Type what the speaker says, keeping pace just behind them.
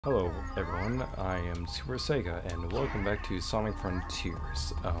Hello everyone, I am Super Sega and welcome back to Sonic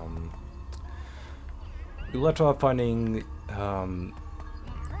Frontiers. We left off finding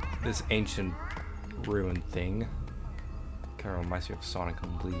this ancient ruin thing. Kind of reminds me of Sonic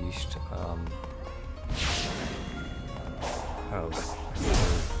Unleashed. Oh,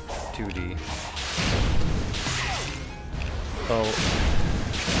 2D. Oh,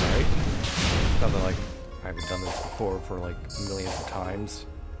 alright. Something like I haven't done this before for like millions of times.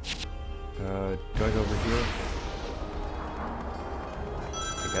 Do I go over here?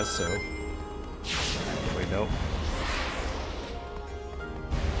 I guess so. Wait, no.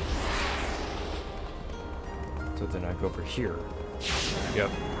 So then I go over here.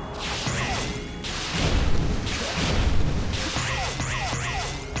 Yep.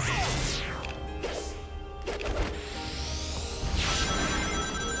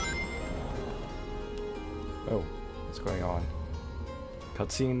 Oh, what's going on?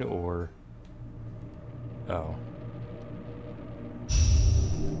 Cutscene or... Oh.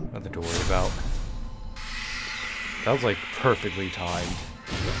 Nothing to worry about. That was like perfectly timed.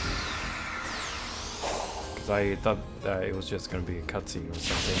 Because I thought that it was just going to be a cutscene or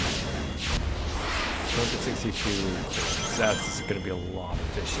something. 262, that's going to be a lot of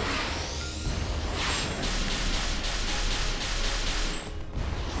fishing.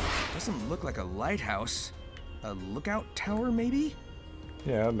 Doesn't look like a lighthouse. A lookout tower, maybe?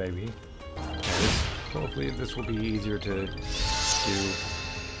 Yeah, maybe. Hopefully this will be easier to do.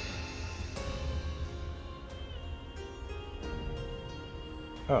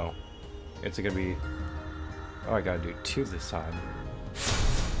 Oh. It's gonna be... Oh, I gotta do two this time.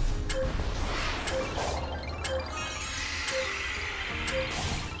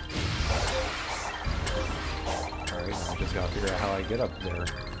 Alright, I just gotta figure out how I get up there.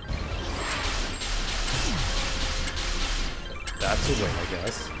 That's a win, I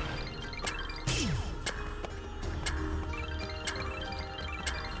guess.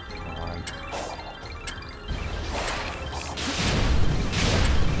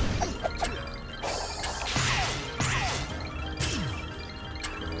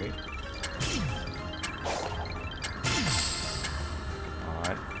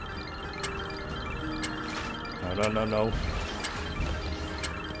 No.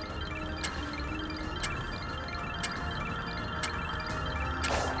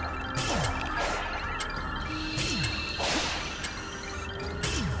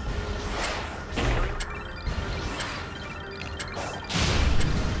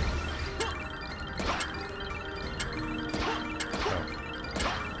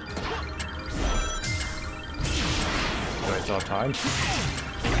 Do I still have time?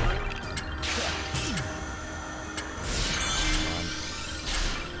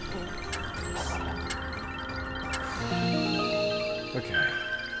 Okay.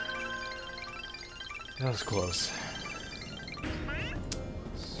 That was close.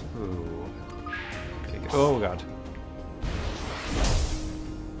 So... Okay, oh god.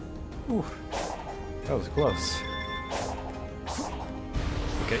 Ooh. That was close.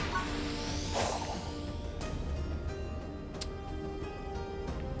 Okay.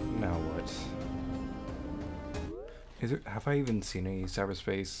 Now what? Is it, have I even seen any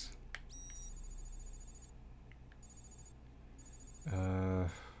cyberspace?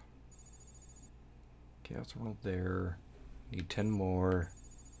 Chaos World there. Need 10 more.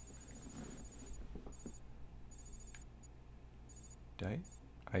 Did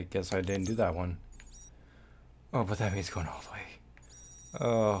I guess I didn't do that one. Oh, but that means going all the way.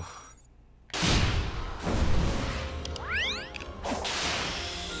 Oh.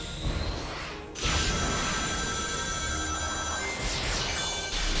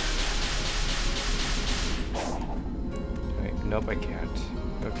 Wait, nope, I can't.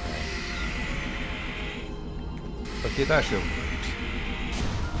 Okay. Okay, that should work.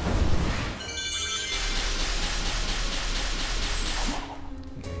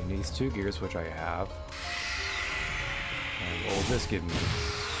 Okay, it needs 2 gears, which I have. And what will this give me?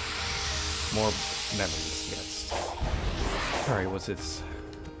 More memories, yes. Alright, what's this?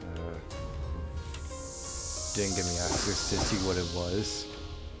 Didn't give me access to see what it was.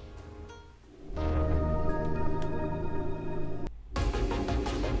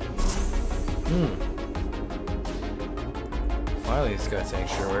 Finally, this guy's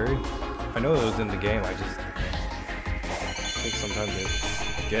sanctuary. I know it was in the game, I just take some time to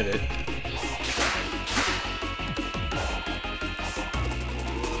get it.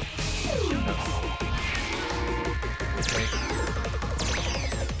 Okay.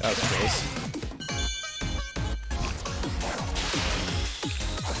 That was close.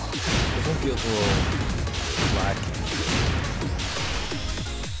 This one feels a little lacking.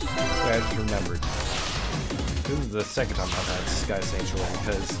 just remembered. This is the second time I've had Sky Sanctuary,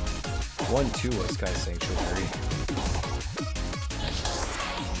 because 1-2 was Sky Sanctuary.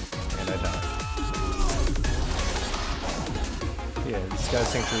 And I died. Yeah, Sky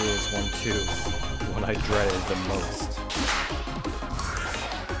Sanctuary was 1-2, the one I dreaded the most.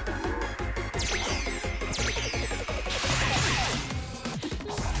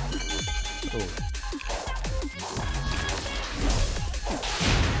 Oh.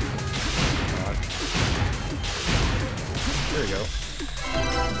 There we go.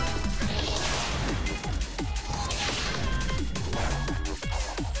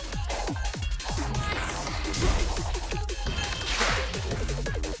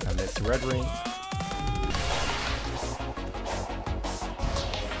 I missed the red ring.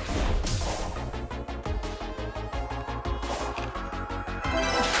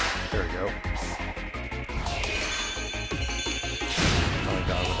 There we go. Oh my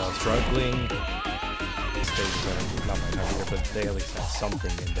god, without struggling. Stages are not my time either, but they at least have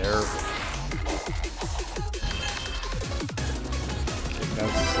something in there. Okay,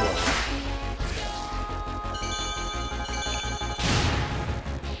 that's slow.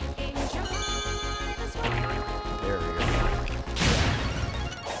 There we go.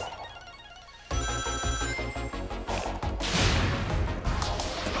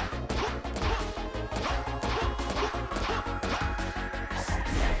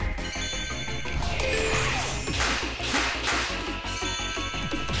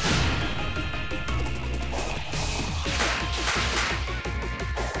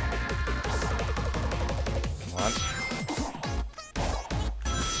 Come on.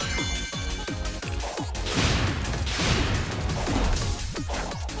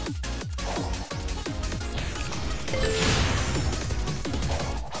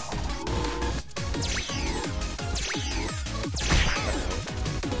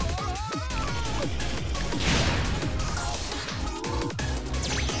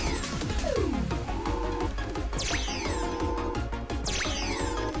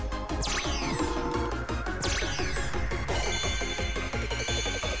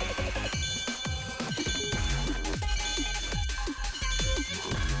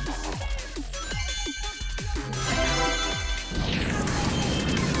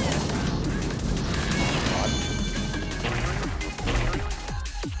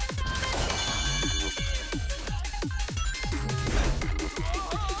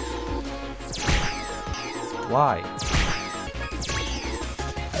 Why?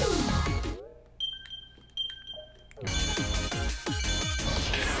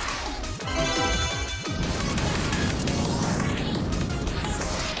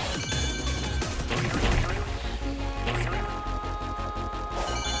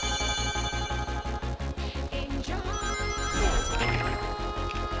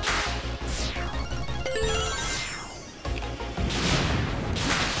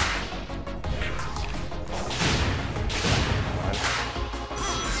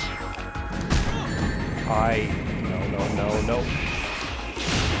 No.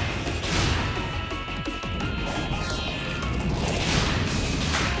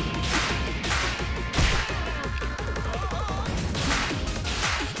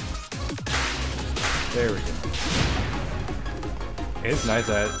 There we go. It's nice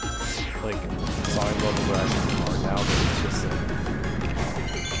that, like, sonic levels are actually hard now, but it's just,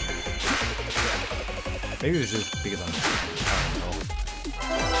 maybe it's just because I don't know.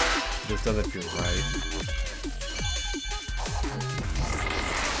 It just doesn't feel right.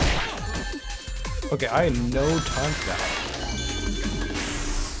 Okay, I had no time for that.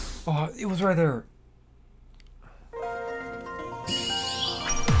 Oh, it was right there.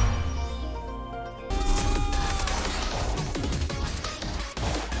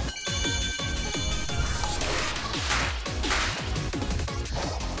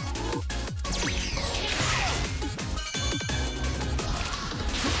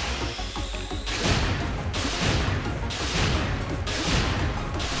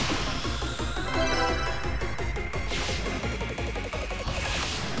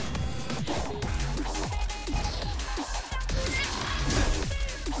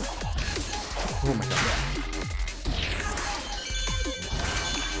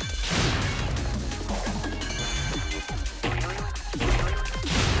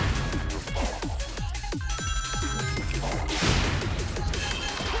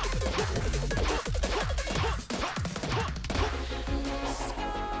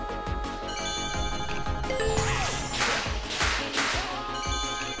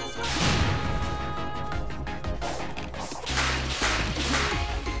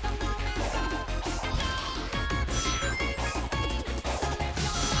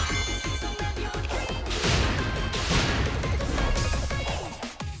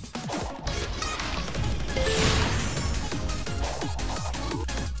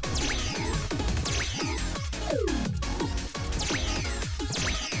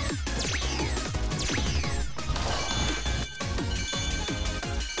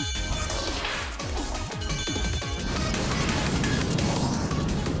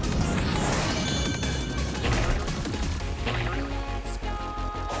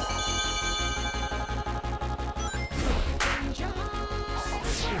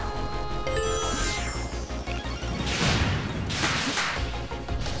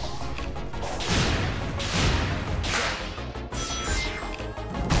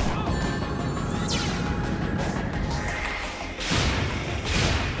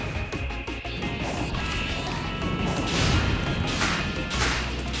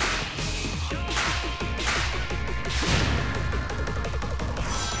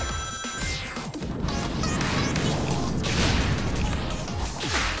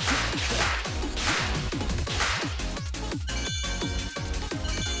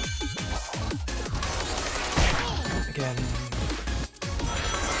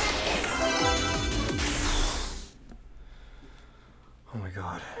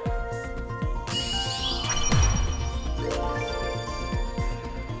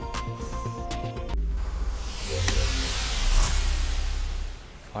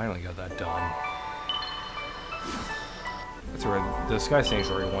 Finally got that done. That's where the Sky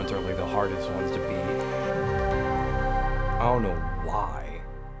Sanctuary ones are like the hardest ones to beat. I don't know why.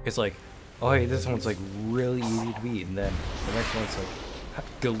 It's like, oh hey, this one's like really easy to beat, and then the next one's like,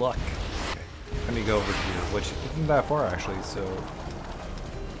 good luck. Okay. Let me go over here, which isn't that far actually, so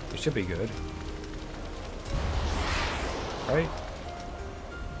it should be good. Right?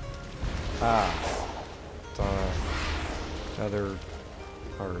 Ah. It's on another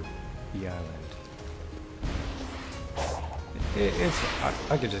part of the island. It's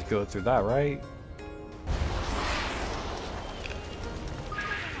I could just go through that, right?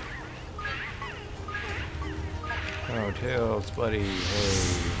 Oh, Tails, buddy.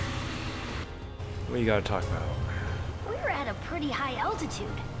 Hey. What you gotta talk about? We're at a pretty high altitude.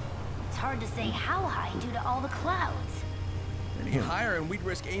 It's hard to say how high due to all the clouds. Any higher and we'd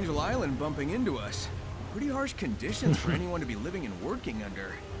risk Angel Island bumping into us. Pretty harsh conditions for anyone to be living and working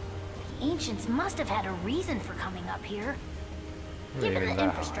under. The ancients must have had a reason for coming up here. Given the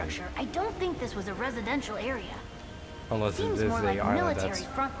infrastructure, I don't think this was a residential area. Unless it is more like the island military that's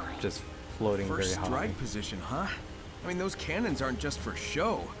front line. just floating very First high. strike position, huh? I mean, those cannons aren't just for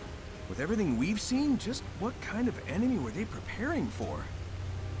show. With everything we've seen, just what kind of enemy were they preparing for?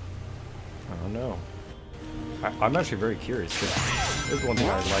 I don't know. I'm actually very curious, because this is one thing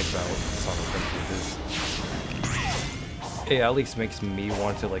I like about Sonic Adventures is it at least makes me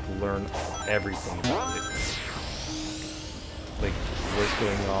want to like learn everything about it. Like what's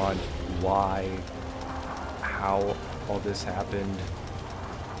going on, why, how all this happened.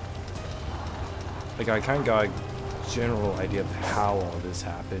 Like I kind of got a general idea of how all this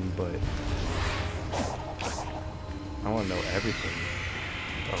happened, but I want to know everything.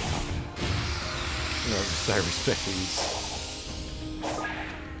 Oh. No, cyberspace.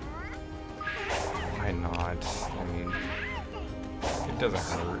 Why not? I mean, it doesn't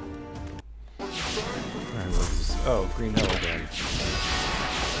hurt. Alright, let's just, oh, Green Hill again.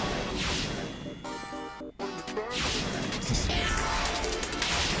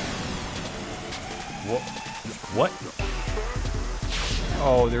 What?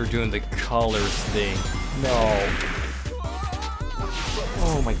 Oh, they're doing the colors thing. No.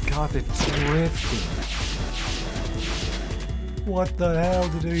 Oh my god, they're drifting. What the hell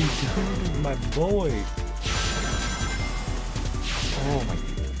did he do to my boy? Oh my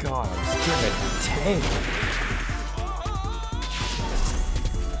god, I'm still at the tank.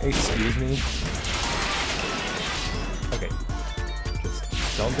 Excuse me? Okay. Just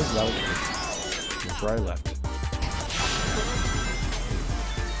don't get loud. That's where I left.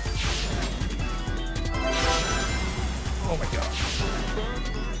 Oh my god.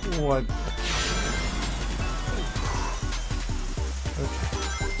 What? Okay.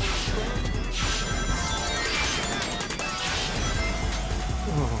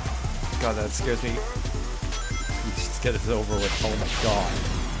 Oh, god, that scares me. Just get this over with. Oh my god.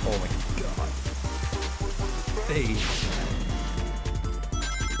 Oh my god. They...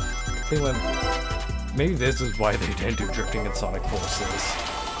 Maybe this is why they didn't do drifting in Sonic Forces.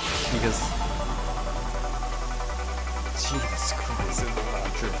 Because... Jesus Christ, it's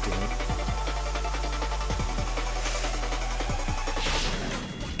not drifting.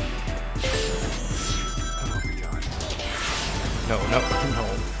 Oh my god. No.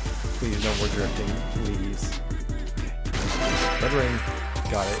 Please, no more drifting. Please. Red ring.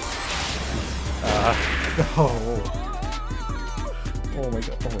 Got it. No. Oh my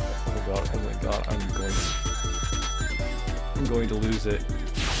god. Oh my god. I'm going to lose it.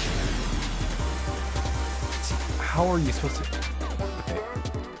 How are you supposed to... Okay.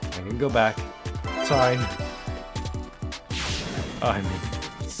 I can go back. It's fine. I'm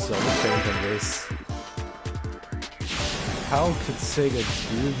so ashamed of this. How could Sega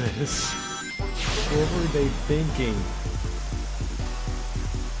do this? What were they thinking?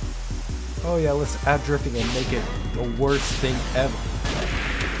 Oh yeah, let's add drifting and make it the worst thing ever.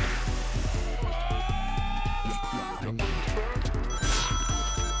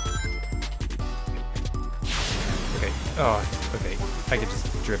 Oh, okay. I could just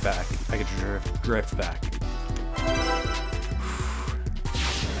drift back. I could drift back.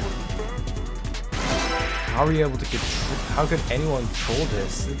 How are you able to control? How could anyone control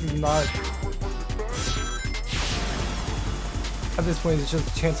this? This is not. At this point, it's just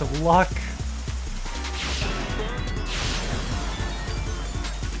a chance of luck.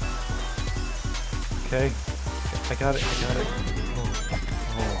 Okay. I got it.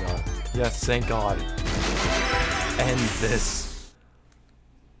 Oh my god. Yes, thank god. End this.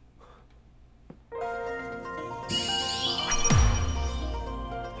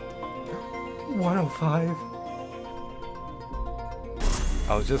 $105.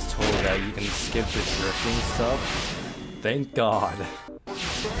 I was just told that you can skip the drifting stuff. Thank God.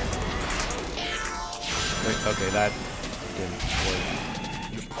 Wait, okay, that didn't work.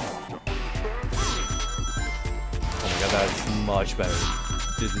 Oh my God, that's much better.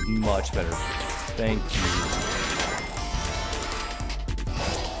 This is much better. Thank you.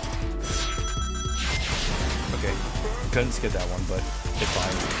 Okay, couldn't skip that one, but it's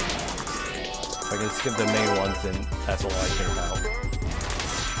fine. If I can skip the main ones, then that's all I care about.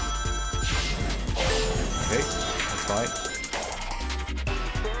 Okay, that's fine.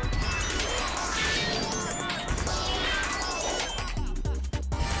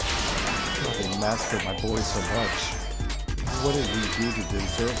 They massacred my boy so much. What did we do to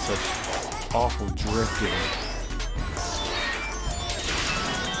deserve such awful drifting?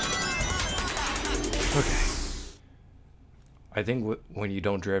 Okay. I think when you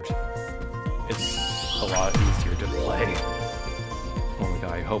don't drift, it's a lot easier to play. Oh my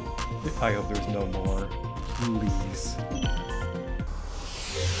God, I hope there's no more. Please.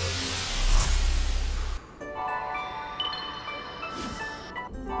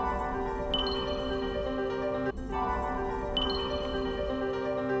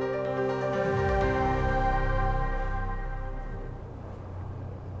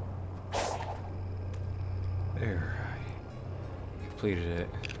 There, I completed it.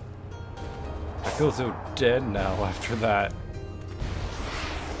 I feel so dead now after that.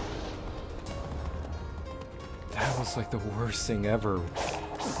 That was like the worst thing ever.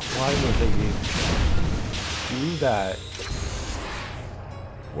 Why would they do that?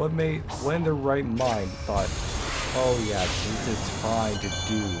 What made, when in their right mind thought, oh yeah, this is fine to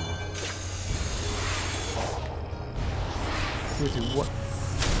do. Seriously, what?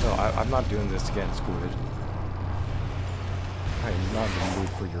 No, I'm not doing this again, Squid. I am not in the mood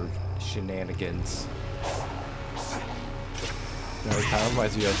for your shenanigans. No, it kind of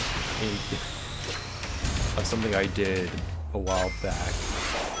reminds me of something I did a while back.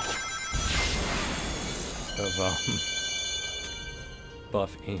 Of,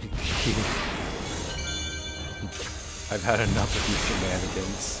 Buff Inc. I've had enough of these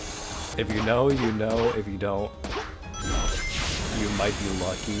shenanigans. If you know, you know. If you don't, you might be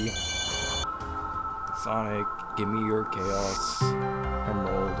lucky. Sonic, give me your Chaos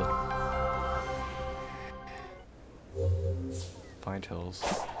Emerald. Pine Hills.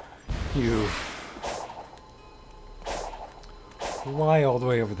 You. Why all the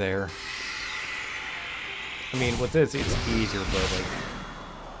way over there? I mean, with this, it's easier, but like,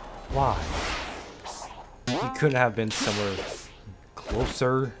 why? You couldn't have been somewhere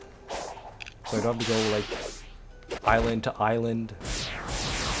closer, so I don't have to go like island to island.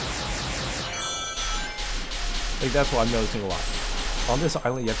 Like, that's what I'm noticing a lot. On this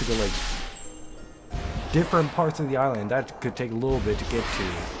island, you have to go like different parts of the island. That could take a little bit to get to.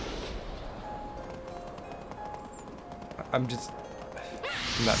 I'm just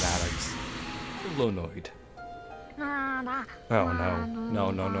not mad. I'm just a little annoyed. Oh no.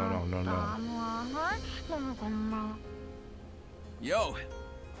 No, no, no, no, no, no. Yo!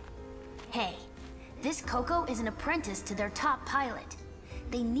 Hey, this Coco is an apprentice to their top pilot.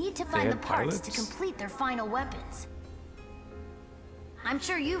 They need to find the parts to complete their final weapons. I'm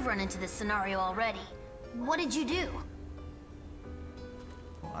sure you've run into this scenario already. What did you do?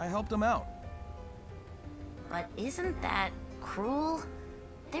 I helped them out. But isn't that cruel?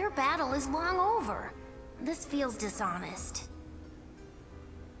 Their battle is long over. This feels dishonest.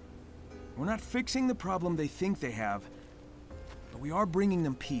 We're not fixing the problem they think they have, but we are bringing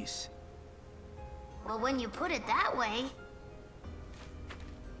them peace. Well, when you put it that way,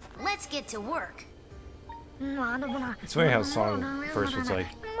 let's get to work. It's funny how Sonic first was like,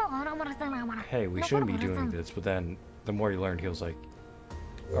 hey, we shouldn't be doing this, but then the more he learned, he was like,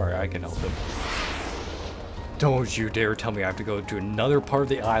 alright, I can help him. Don't you dare tell me I have to go to another part of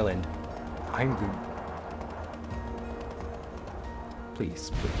the island. I'm good.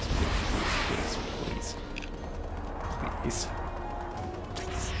 Please, please, please, please, please,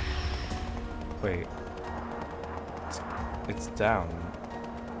 please. Wait. It's down.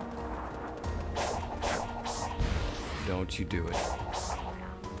 Don't you do it.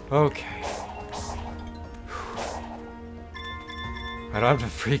 Okay. I don't have to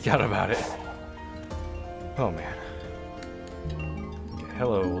freak out about it. Oh man. Okay,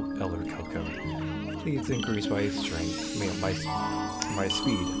 hello, Elder Coco. Please increase my strength. I mean, my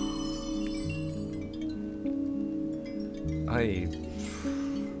speed.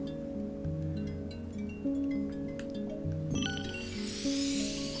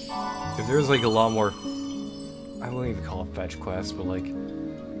 If there's like a lot more, I wouldn't even call it fetch quests, but like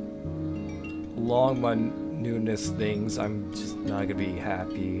long newness things, I'm just not gonna be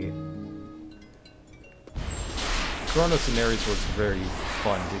happy. Chronos and Ares was very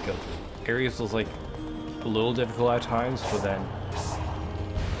fun to go through. Ares was like a little difficult at times, but then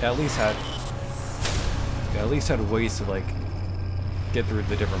at least had ways to like get through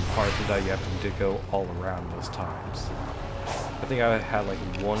the different parts without you having to go all around those times. I think I had like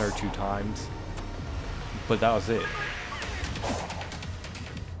 1 or 2 times, but that was it.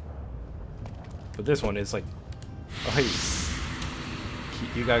 But this one is like, oh hey,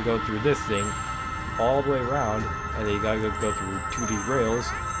 you gotta go through this thing all the way around, and then you gotta go through 2D rails,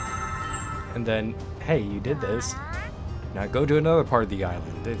 and then hey, you did this. Now go to another part of the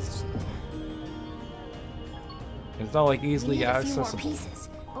island. It's not like easily accessible. A few more pieces,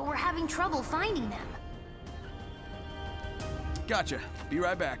 but we're having trouble finding them. Gotcha. Be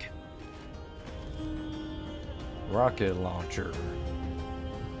right back. Rocket launcher.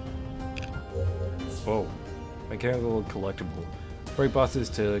 Whoa. Mechanical collectible. Break bosses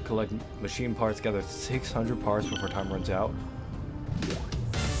to collect machine parts. Gather 600 parts before time runs out.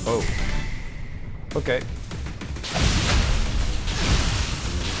 Oh. Okay.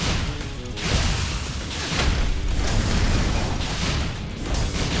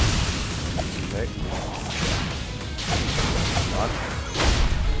 Okay. Come on.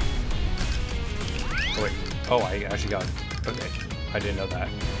 Oh wait. Oh, I actually got it. Okay. I didn't know that.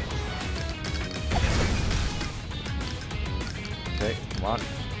 Okay, come on.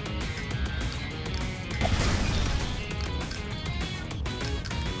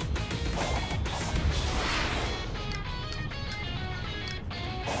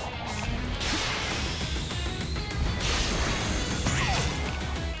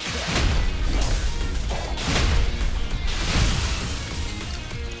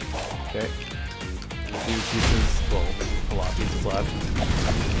 Okay. A few pieces, well, a lot of pieces left.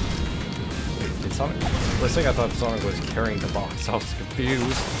 Wait, did Sonic? First thing I thought Sonic was carrying the box. I was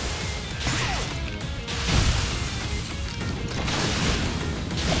confused.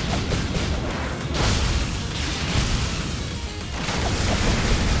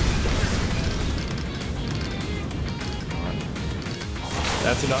 Come on.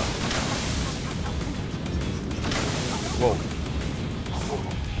 That's enough. Whoa.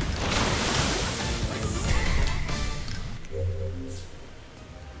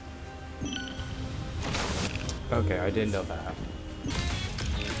 Okay, I didn't know that.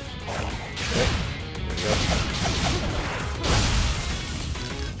 Okay, there we go.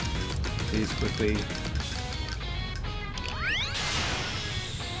 Please quickly.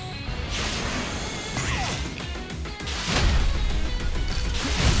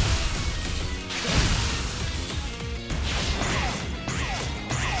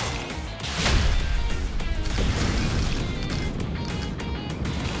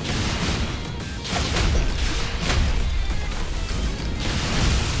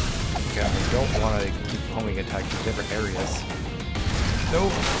 I don't want to keep homing attacks in different areas.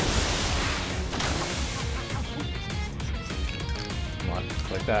 Nope. Come on,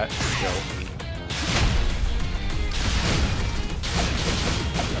 like that. Go.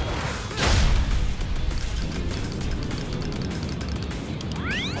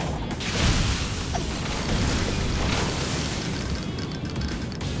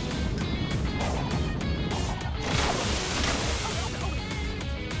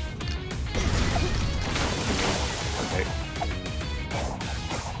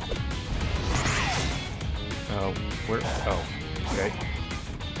 Oh, where? Oh, okay.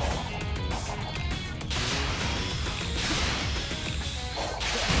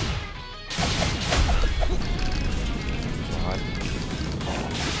 Come on.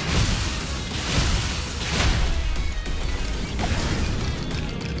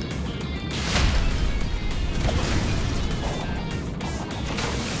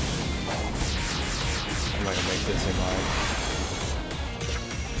 I'm not gonna make this in mine.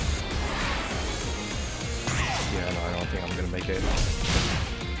 Yeah, no, I don't think I'm gonna make it.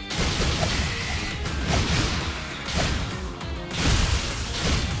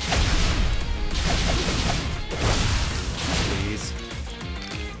 Please.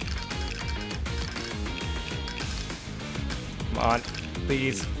 Come on,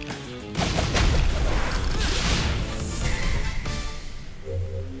 please.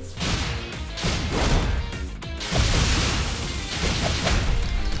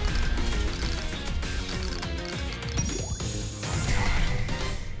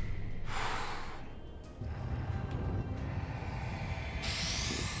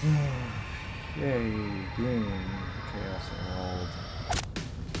 Yay, green, chaos emerald.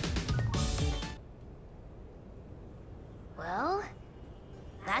 Well,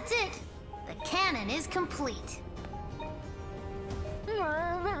 that's it. The cannon is is complete.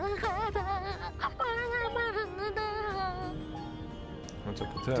 What's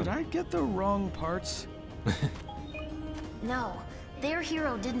up with that? Did I get the wrong parts? No, their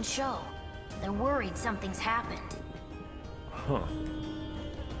hero didn't show. They're worried something's happened. Huh.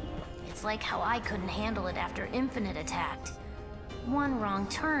 It's like how I couldn't handle it after Infinite attacked. One wrong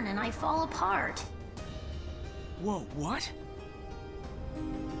turn and I fall apart. Whoa, what?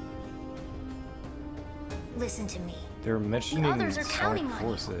 Listen to me. They're mentioning others are Sonic counting on you.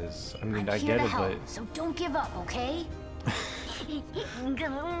 Forces. I mean, I'm I here get to it, help, but so don't give up, okay?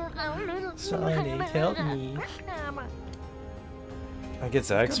 Sonic, help me. I guess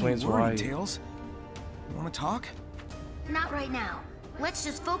that explains why. Tails. You want to talk? Not right now. Let's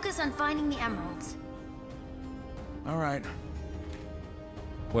just focus on finding the emeralds. All right.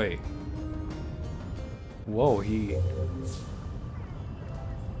 Wait. Whoa, he.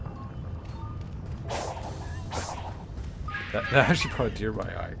 That actually brought a tear to my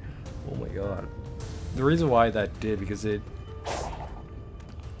eye. Oh my god. The reason why that did, because it.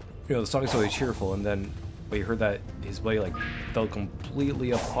 You know, the song's really cheerful, and then when you heard that his body like fell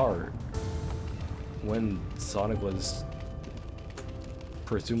completely apart when Sonic was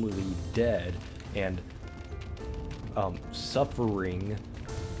presumably dead and suffering.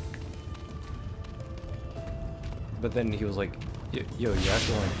 But then he was like, yo, you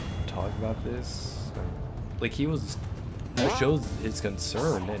actually want to talk about this? Like, he was, that shows his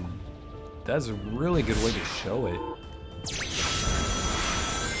concern, and that's a really good way to show it.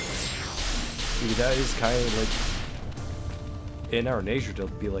 Dude, that is kind of like in our nature to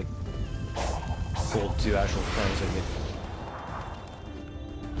be like, well, to actual friends, like, if,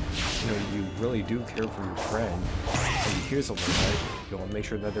 you know, you really do care for your friend, and you hear something like that, you want to make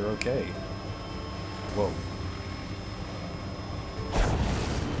sure that they're okay. Whoa.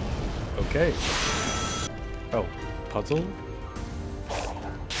 Okay. Oh, puzzle?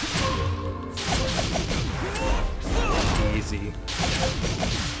 Easy.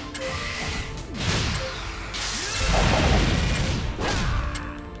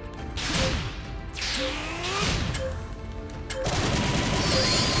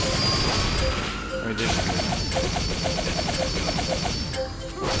 I mean, this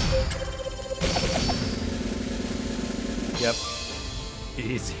Yep.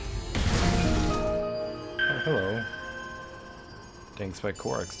 Easy. Oh, hello. Didn't expect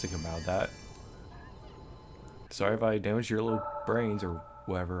Korax to come out of that. Sorry if I damaged your little brains or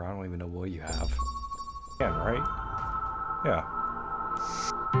whatever. I don't even know what you have. Yeah, right? Yeah.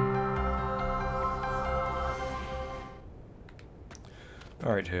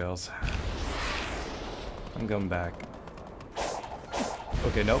 Alright, Tails. I'm coming back.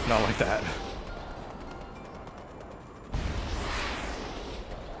 Okay, nope, not like that.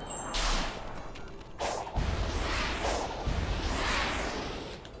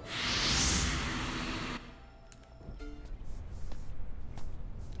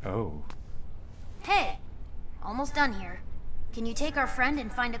 Oh. Hey! Almost done here. Can you take our friend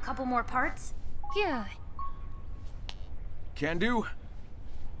and find a couple more parts? Yeah. Can do.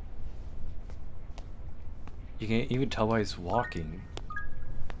 You can even tell by his walking.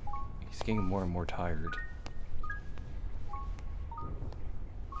 He's getting more and more tired.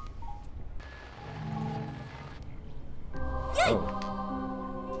 Oh.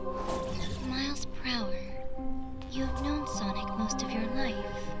 Miles per hour. You have known Sonic most of your life.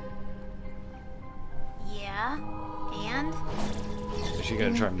 Yeah? And? Is she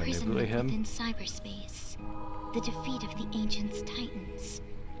gonna try and Imprisonment manipulate him? within cyberspace. The defeat of the Ancients' Titans.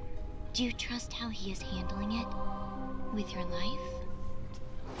 Do you trust how he is handling it? With your life?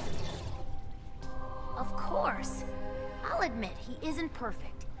 Of course. I'll admit he isn't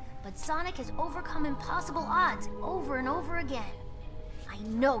perfect, but Sonic has overcome impossible odds over and over again. I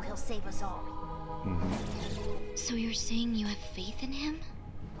know he'll save us all. So you're saying you have faith in him?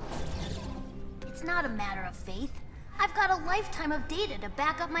 It's not a matter of faith. I've got a lifetime of data to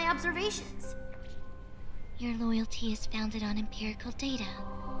back up my observations. Your loyalty is founded on empirical data.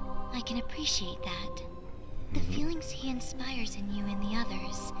 I can appreciate that. The feelings he inspires in you and the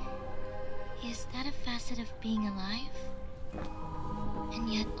others. Is that a facet of being alive? And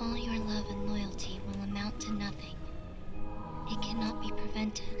yet all your love and loyalty will amount to nothing. It cannot be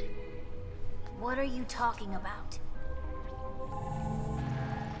prevented. What are you talking about?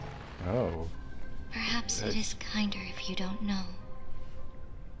 Oh. Perhaps it is kinder if you don't know.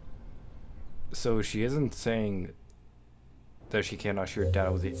 So she isn't saying that she cannot share data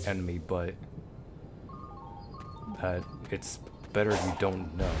with the enemy, but that it's better if you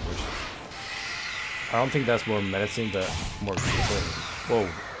don't know, which I don't think that's more menacing, but more concerning. Whoa,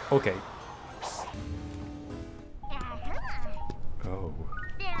 okay.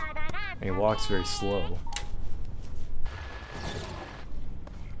 And he walks very slow.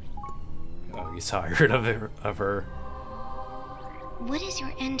 Oh, he's tired of her. What is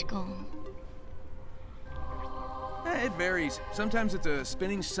your end goal? It varies. Sometimes it's a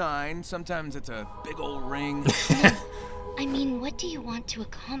spinning sign, sometimes it's a big old ring. I mean, what do you want to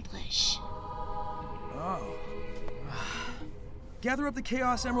accomplish? Oh. Gather up the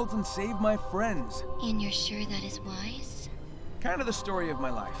Chaos Emeralds and save my friends. And you're sure that is wise? Kind of the story of my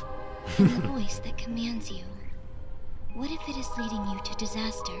life. And the voice that commands you. What if it is leading you to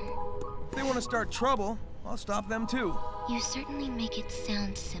disaster? If they want to start trouble, I'll stop them too. You certainly make it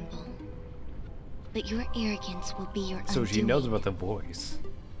sound simple. But your arrogance will be your undoing. So she knows about the voice.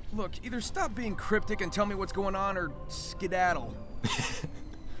 Look, either stop being cryptic and tell me what's going on, or skedaddle.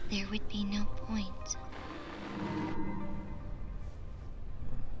 There would be no point.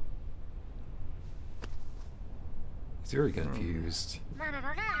 He's very confused.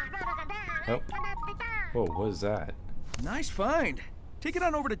 Oh. Whoa, what is that? Nice find. Take it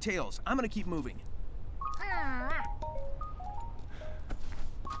on over to Tails. I'm gonna keep moving.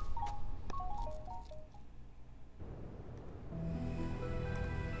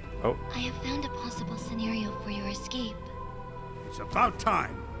 Oh. I have found a possible scenario for your escape. It's about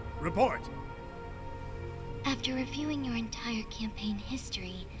time. Report. After reviewing your entire campaign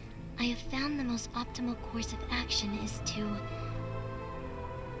history, I have found the most optimal course of action is to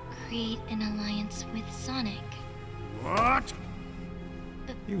create an alliance with Sonic. What?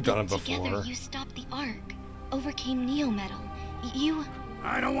 You've done it before. Together you stopped the Ark, overcame Neo Metal. You...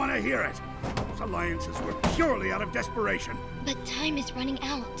 I don't want to hear it. Those alliances were purely out of desperation. But time is running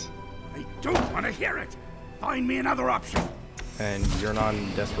out. I don't want to hear it. Find me another option. And you're not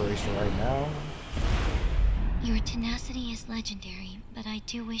in desperation right now? Your tenacity is legendary, but I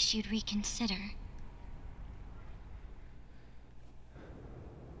do wish you'd reconsider.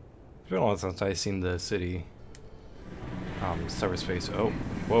 It's been a while since I've seen the city. Cyberspace. Oh,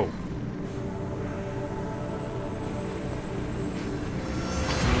 whoa.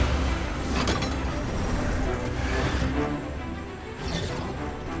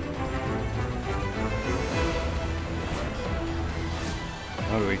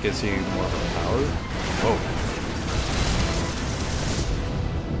 How do we get see more power? Whoa.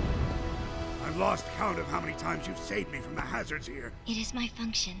 I've lost count of how many times you've saved me from the hazards here. It is my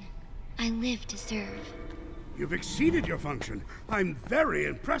function. I live to serve. You've exceeded your function. I'm very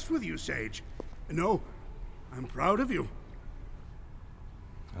impressed with you, Sage. No, I'm proud of you.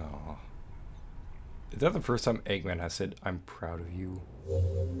 Oh. Is that the first time Eggman has said, "I'm proud of you"?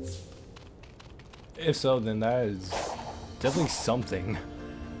 If so, then that is definitely something.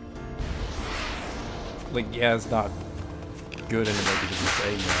 Like, yeah, it's not good in a way because it's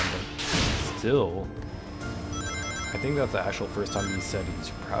Eggman, but still, I think that's the actual first time he said he's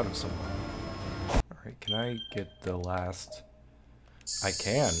proud of someone. Alright, can I get the last? I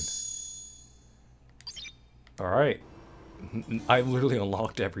can. Alright. I literally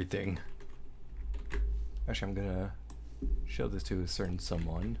unlocked everything. Actually, I'm gonna show this to a certain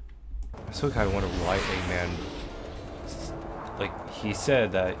someone. I still kind of wonder why Eggman, like, he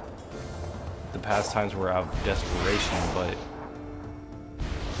said that the past times were out of desperation, but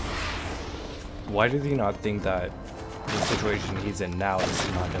why did he not think that the situation he's in now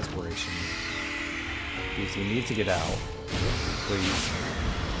is not desperation? Because he needs to get out. Please.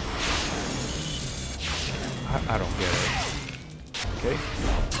 I don't get it. Okay.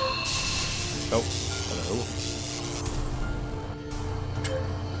 Oh, hello.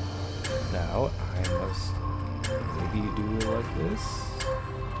 Now, I must maybe do it like this.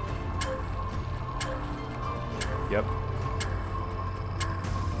 Yep.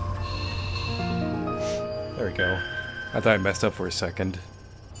 There we go. I thought I messed up for a second.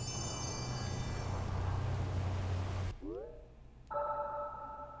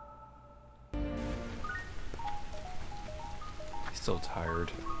 He's still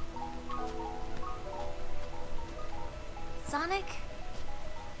tired. Sonic,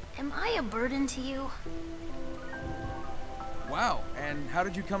 am I a burden to you? Wow, and how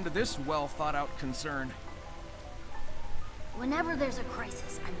did you come to this well-thought-out concern? Whenever there's a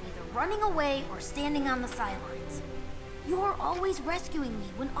crisis, I'm either running away or standing on the sidelines. You're always rescuing me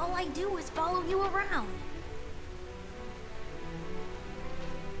when all I do is follow you around.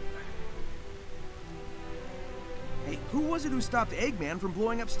 Hey, who was it who stopped Eggman from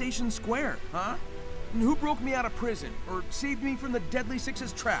blowing up Station Square, huh? And who broke me out of prison, or saved me from the Deadly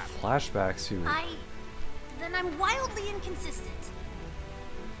Six's trap? Flashbacks to... Then I'm wildly inconsistent.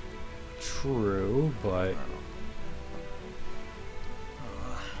 True, but...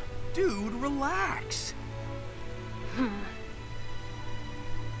 Dude, relax.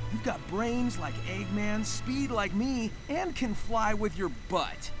 You've got brains like Eggman, speed like me, and can fly with your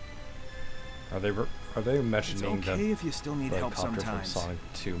butt. Are they mentioning it's okay if you still need help helicopter sometimes. from Sonic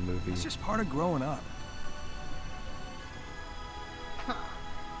 2 movie? It's just part of growing up. Huh.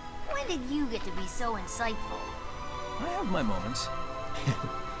 When did you get to be so insightful? I have my moments.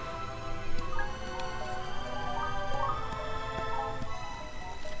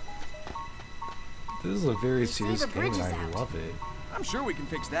 This is a very They say serious the game bridge and is I out. love it. I'm sure we can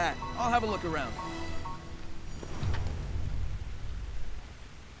fix that. I'll have a look around.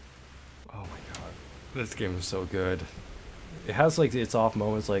 Oh my god. This game is so good. It has like its off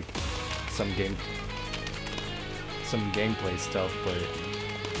moments, like some gameplay stuff, but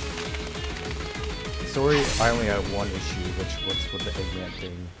the story, I only had one issue, which was with the Eggman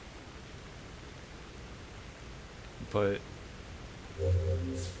thing. But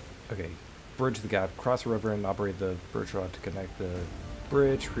okay, bridge the gap, cross the river and operate the bridge rod to connect the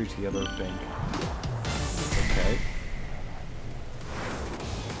bridge, reach the other bank. Okay.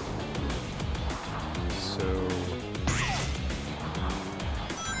 So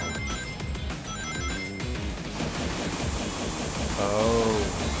oh,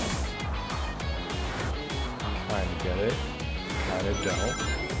 kinda get it, kinda don't.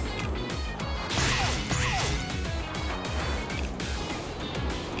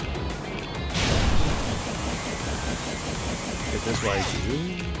 Is this what I do?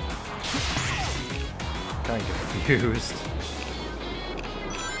 Kinda get confused.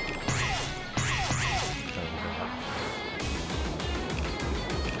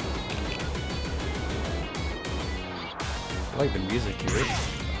 I like the music here.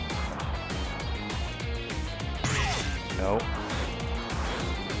 No.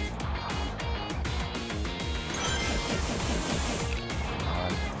 Come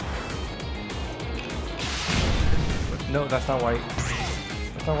on. No, that's not why.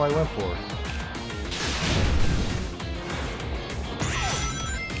 That's not what I went for.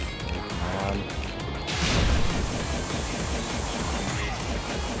 Come on.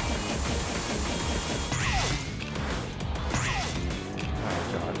 Oh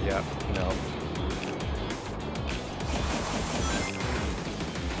god, yeah, no.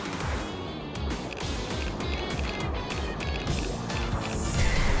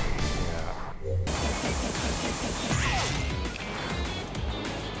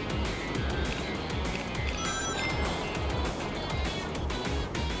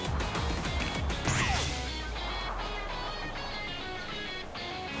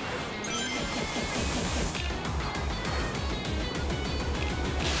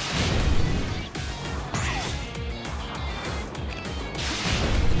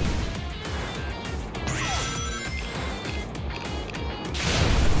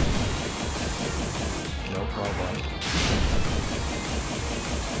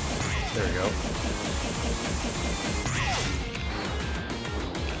 There we go.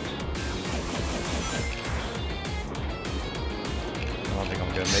 I don't think I'm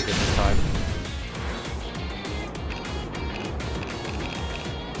gonna make it this time.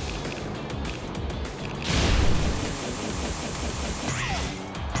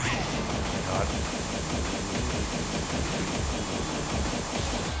 God.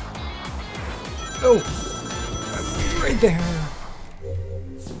 Oh! Right there!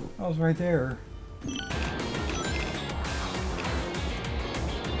 I was right there.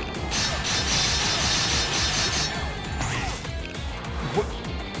 What?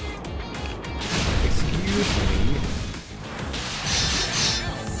 Excuse me.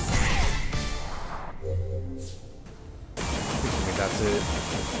 I think that's it.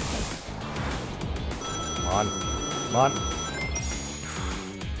 Come on. Come on.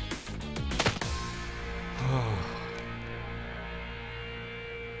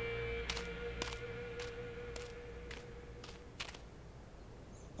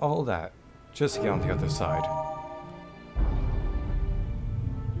 All that, just to get on the other side.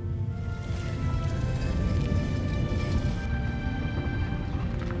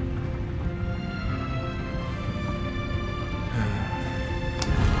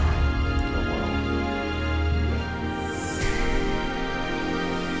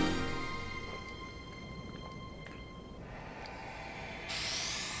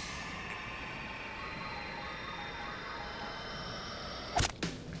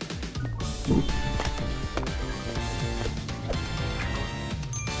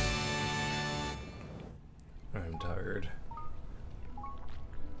 I'm tired.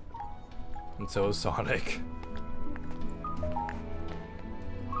 And so is Sonic.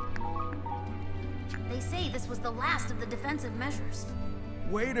 They say this was the last of the defensive measures.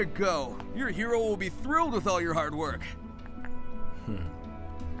 Way to go. Your hero will be thrilled with all your hard work.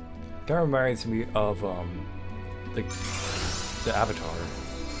 Kind of reminds me of like the Avatar.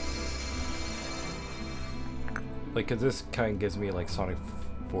 Like, 'cause this kind of gives me like Sonic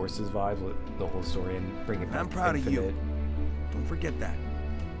Forces vibes with the whole story and bring it back. I'm proud of you. Don't forget that.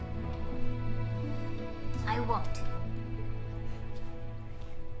 I won't.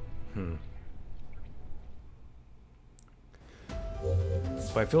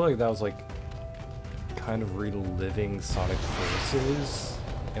 But I feel like that was like kind of reliving Sonic Forces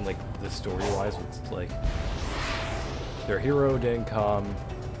and like the story-wise, it's like their hero didn't come,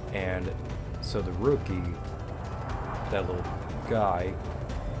 and so the rookie, that little guy,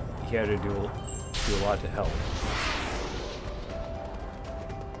 he had to do a lot to help.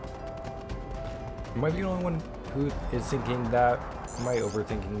 Am I the only one who is thinking that? Am I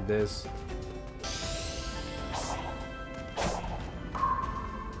overthinking this?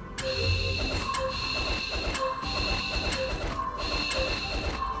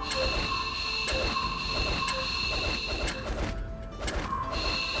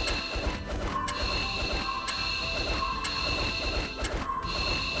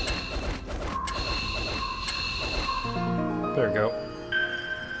 There we go.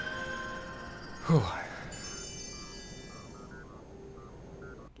 Whew.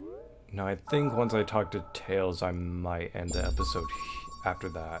 Now I think once I talk to Tails, I might end the episode after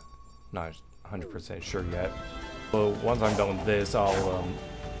that. Not 100% sure yet. But once I'm done with this, I'll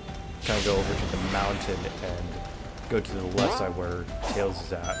kind of go over to the mountain and go to the left side where Tails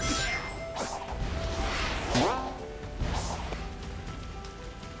is at.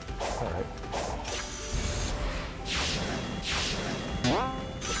 Alright.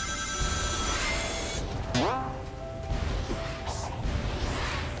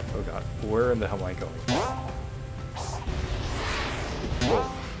 Oh god, where in the hell am I going? Whoa.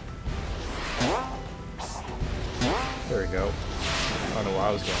 There we go. I don't know why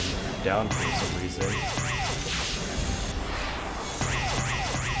I was going down for some reason.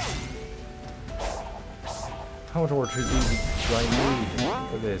 How much more trees do I need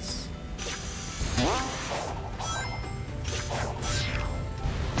for this?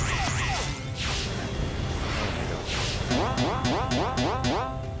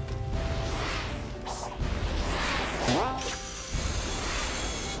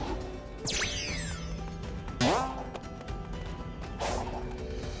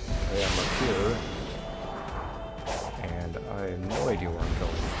 Okay, I'm up here, and I have no idea where I'm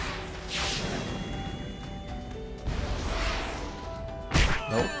going.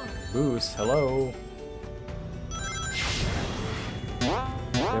 Nope. Boost, hello.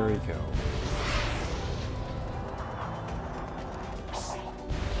 There we go.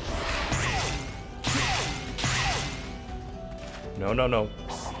 No, no, no.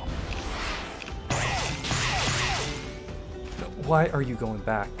 Why are you going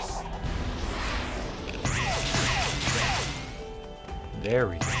back? There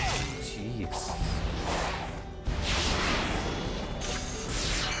we go. Jeez.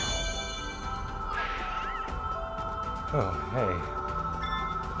 Oh, hey.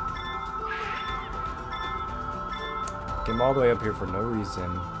 Came all the way up here for no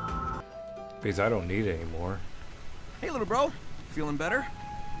reason. Because I don't need it anymore. Hey, little bro. Feeling better?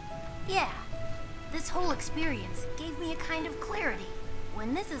 Yeah. This whole experience gave me a kind of clarity.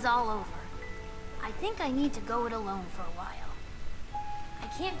 When this is all over, I think I need to go it alone for a while. I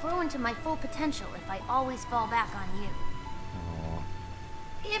can't grow into my full potential if I always fall back on you. Aww.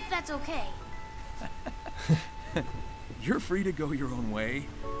 If that's okay. You're free to go your own way.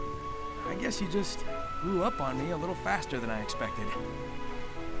 I guess you just grew up on me a little faster than I expected. Are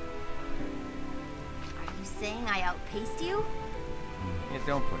you saying I outpaced you? Yeah,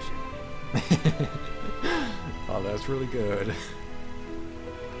 don't push it. Oh, that's really good.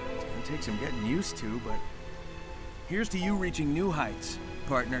 It's gonna take some getting used to, but here's to you reaching new heights,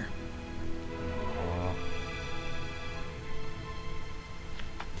 partner.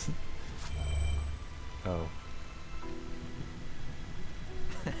 Aww. Oh.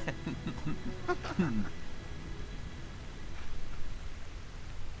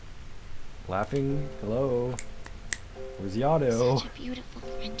 Laughing? Hello? Where's Yado? Such a beautiful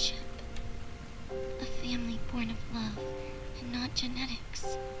friendship. A family born of love and not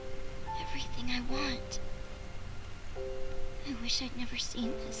genetics. Everything I want. I wish I'd never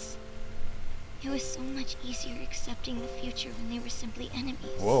seen this. It was so much easier accepting the future when they were simply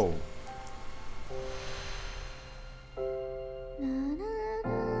enemies. Whoa.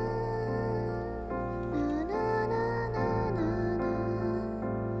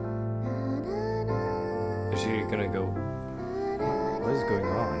 Is she gonna go? What is going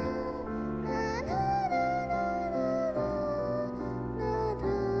on?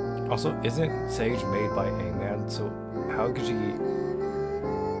 Also, isn't Sage made by Eggman? So how could she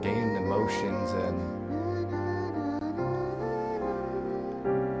gain emotions and...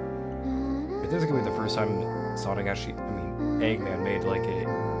 This is gonna be the first time Sonic actually, Eggman made like a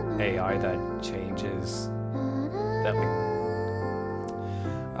AI that changes, that like,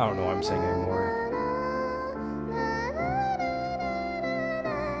 I don't know what I'm saying anymore.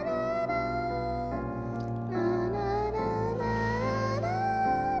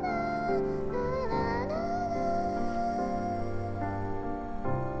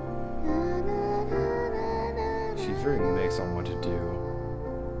 She's very mixed on what to do.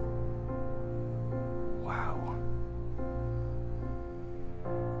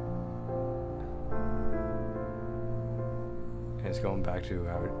 It's going back to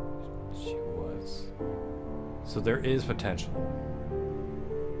how she was. So there is potential.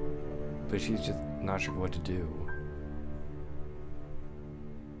 But she's just not sure what to do.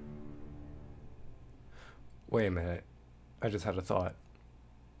 Wait a minute. I just had a thought.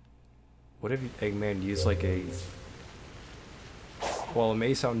 What if Eggman used like a... Well, it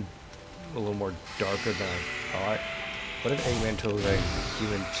may sound a little more darker than I thought. What if Eggman took like a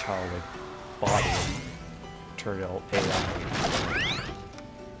human childlike body and turned out AI?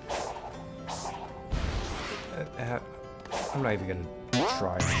 I'm not even gonna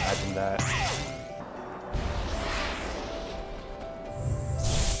try to imagine that.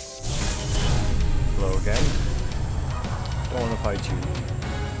 Hello again. Don't want to fight you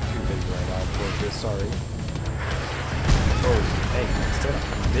too busy right now, for this, sorry. Oh, hey, instead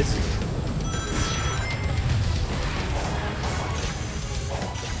I'm missing.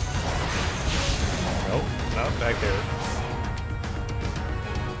 Nope, not back there.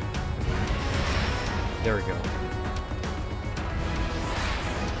 There we go.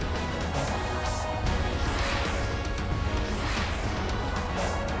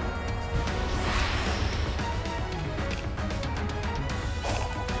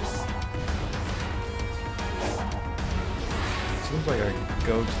 Seems like I could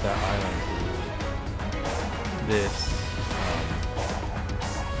go to that island through this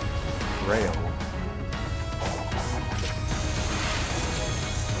rail.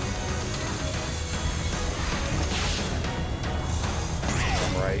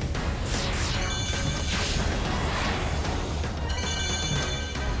 I'm right.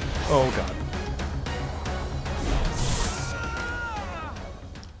 Oh god.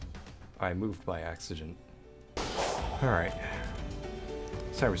 I moved by accident. Alright.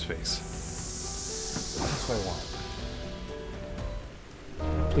 Cyberspace. That's what I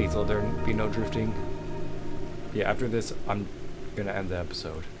want. Please, let there be no drifting. Yeah, after this, I'm gonna end the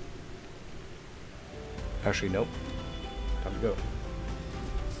episode. Actually, nope. Time to go.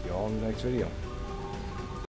 See y'all in the next video.